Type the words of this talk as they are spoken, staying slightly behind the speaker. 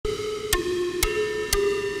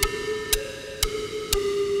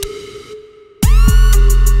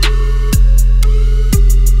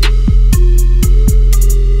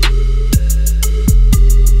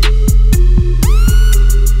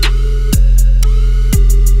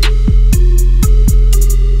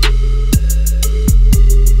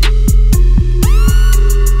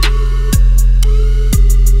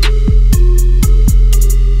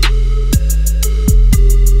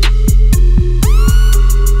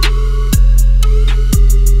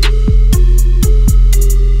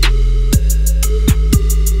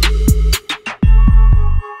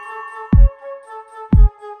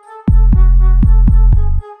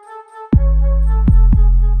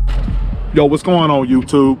Yo, what's going on,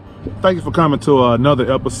 YouTube? Thank you for coming to another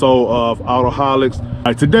episode of Autoholics. All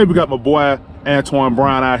right, today we got my boy Antoine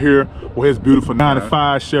Brown out here with his beautiful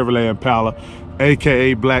 95 Chevrolet Impala,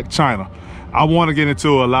 aka Black China. I want to get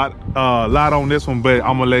into a lot on this one, but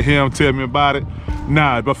I'm gonna let him tell me about it.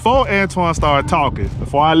 Now, before Antoine started talking,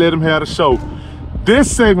 before I let him have the show,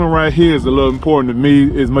 this segment right here is a little important to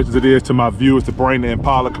me as much as it is to my viewers, to bring the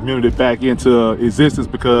Impala community back into existence,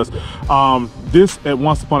 because this, at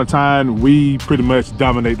once upon a time, we pretty much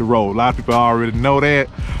dominate the road. A lot of people already know that.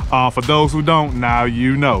 For those who don't, now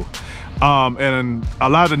you know. And a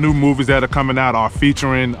lot of the new movies that are coming out are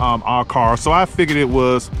featuring our cars. So I figured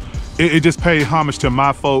it just paid homage to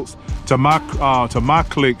my folks, to my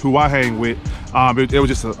clique who I hang with. It was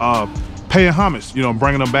just paying homage, you know,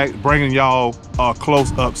 bringing them back, bringing y'all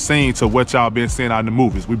close up scene to what y'all been seeing out in the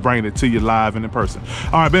movies. We bringing it to you live and in person.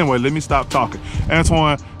 All right, but anyway, let me stop talking.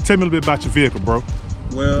 Antoine, tell me a little bit about your vehicle, bro.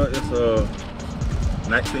 Well, it's a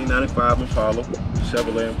 1995 Impala,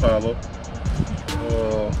 Chevrolet Impala.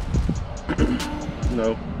 You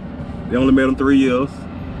know, they only made them 3 years,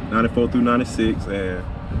 94 through 96, and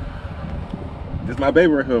this is my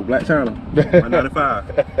baby right here, Black China, my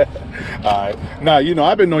 95. All right. Now, you know,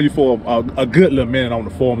 I've been knowing you for a good little minute on the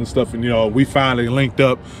forum and stuff, and, you know, we finally linked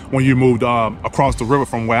up when you moved across the river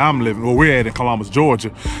from where I'm living, where we're at in Columbus,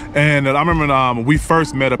 Georgia. And I remember when we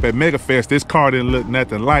first met up at MegaFest, this car didn't look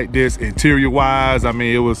nothing like this interior-wise. I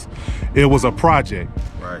mean, it was a project.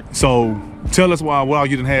 Right. So tell us what all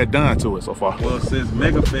you done had done to it so far. Well, since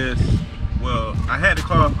MegaFest, well, I had the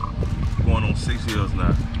car going on 6 years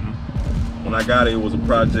now. When I got it, it was a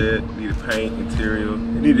project, needed paint, interior, it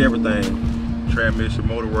needed everything, transmission,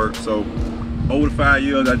 motor work. So over the 5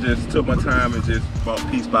 years, I just took my time and just bought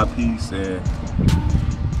piece by piece and,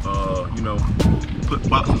 you know, put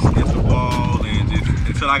boxes against the wall, and just,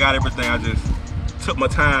 until I got everything, I just took my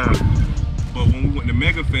time. But when we went to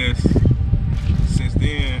MegaFest, since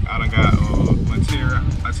then, I done got material.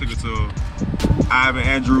 I took it to Ivan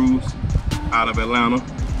Andrews out of Atlanta,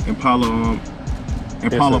 Impala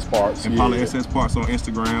Parts, Impala SS Parts on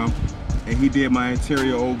Instagram, and he did my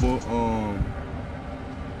interior over.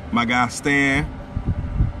 My guy Stan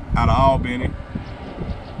out of Albany,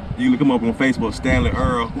 you can look him up on Facebook, Stanley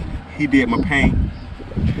Earl. He did my paint,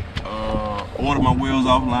 ordered my wheels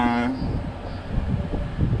offline,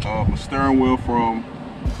 my steering wheel from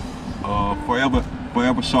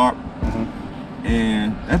Forever Sharp,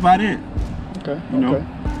 and that's about it. Okay. You know?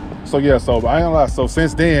 So yeah, so I ain't gonna lie. So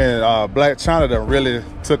since then, Black China done really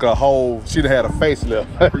took a whole. She done had a facelift.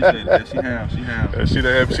 Appreciate that. She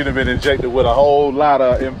have. She done been injected with a whole lot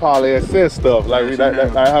of Impala SS stuff, like,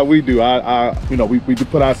 like how we do. You know, we do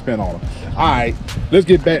put our spin on them. All right, let's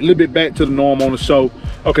get back a little bit back to the norm on the show.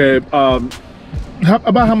 Okay,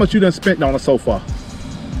 about how much you done spent on it so far?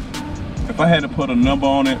 If I had to put a number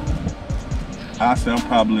on it, I'd say I'm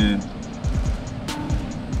probably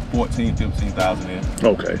 15,000 in.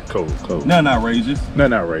 Okay, cool. Nothing outrageous.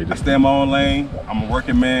 I stay in my own lane. I'm a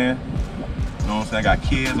working man. You know what I'm saying? I got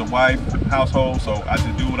kids, a wife, household, so I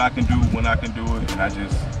just do what I can do when I can do it, and I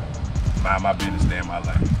just mind my business, stay in my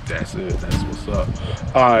lane. That's it. That's what's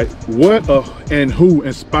up. All right, what and who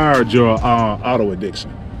inspired your auto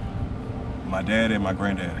addiction? My dad and my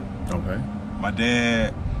granddaddy. Okay. My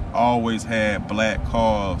dad always had black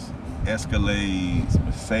cars, Escalades,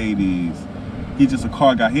 Mercedes. He's just a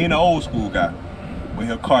car guy. He ain't an old school guy, but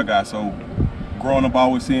he's a car guy. So growing up,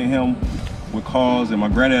 always seeing him with cars, and my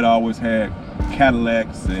granddad always had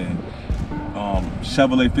Cadillacs and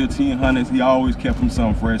Chevrolet 1500s. He always kept them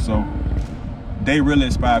something fresh. So they really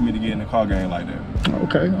inspired me to get in the car game like that.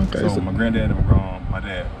 Okay. So my granddad and my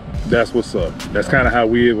dad. That's what's up. That's kind of how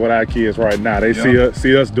we is with our kids right now. They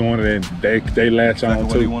see us doing it, and they latch on too.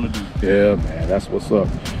 What they want to do. Yeah, man. That's what's up.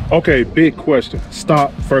 Okay, big question.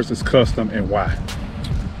 Stock versus custom, and why?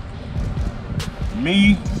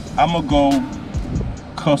 Me, I'm gonna go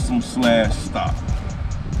custom / stock.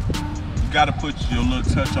 You gotta put your little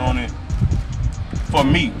touch on it. For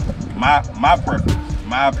me, my preference,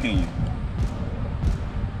 my opinion,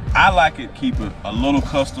 I like it, keep it a little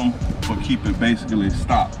custom, but keep it basically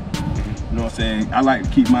stock. You know what I'm saying? I like to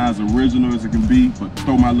keep mine as original as it can be, but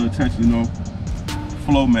throw my little touch, you know,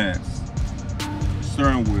 flow mats,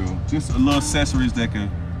 steering wheel, just a little accessories that can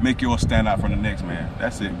make yours stand out from the next man.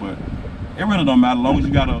 That's it. But it really don't matter. As long as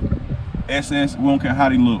you got a SS, we don't care how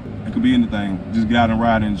they look. It could be anything. Just get out and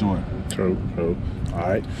ride and enjoy. True. All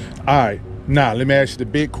right. Now, let me ask you the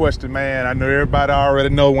big question, man. I know everybody already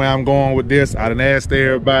know where I'm going with this. I done asked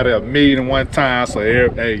everybody 1,000,001 times, so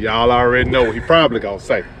hey, y'all already know what he probably gonna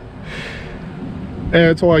say.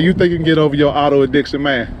 Antoine, you think you can get over your auto addiction,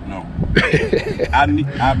 man? No. I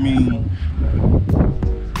mean,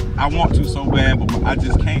 I want to so bad, but I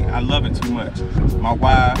just can't. I love it too much. My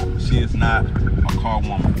wife, she is not a car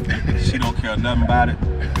woman. She don't care nothing about it.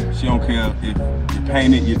 She don't care if you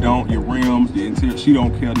paint it, you don't, your rims, your interior. She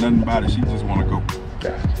don't care nothing about it. She just want to go.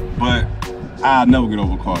 But I'll never get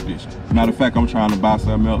over a car addiction. Matter of fact, I'm trying to buy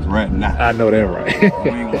something else right now. I know that right.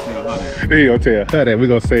 We ain't gonna tell her that. We ain't gonna tell her that. We're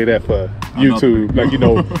gonna say that for YouTube. Like, you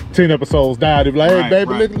know, 10 episodes down. They'll be like, hey,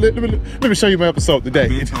 baby, let me show you my episode today. I've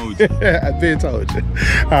been told you. I've been told you.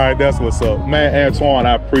 All right, that's what's up. Man, Antoine,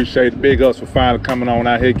 I appreciate it. Big ups for finally coming on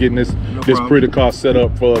out here, getting this pretty car set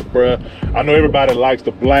up for us, bruh. I know everybody likes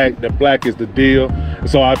the black. The black is the deal.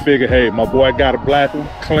 So I figured, hey, my boy got a black one,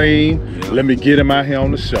 clean. Yeah. Let me get him out here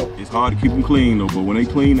on the show. It's hard to keep them clean, though, but when they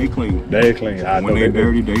clean, they clean. They clean. I when know they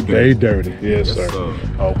dirty, they dirty. They dirty. Yes, sir.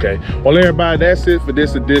 Okay. Well, everybody, that's it for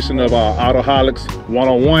this edition of our Autoholics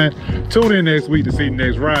 101. Tune in next week to see the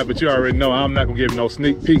next ride, but you already know I'm not going to give you no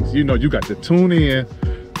sneak peeks. You know you got to tune in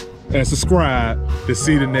and subscribe to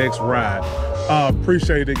see the next ride.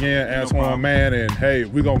 Appreciate it again, Antoine, man. And hey,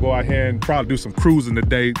 we're gonna go out here and probably do some cruising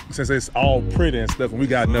today since it's all pretty and stuff, and we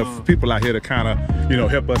got enough people out here to kind of, you know,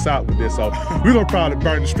 help us out with this. So we're gonna probably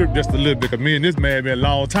burn the strip just a little bit, because me and this man been a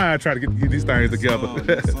long time trying to get these things together.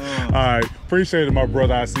 All right, appreciate it, my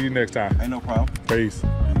brother. I'll see you next time. Ain't no problem. Peace.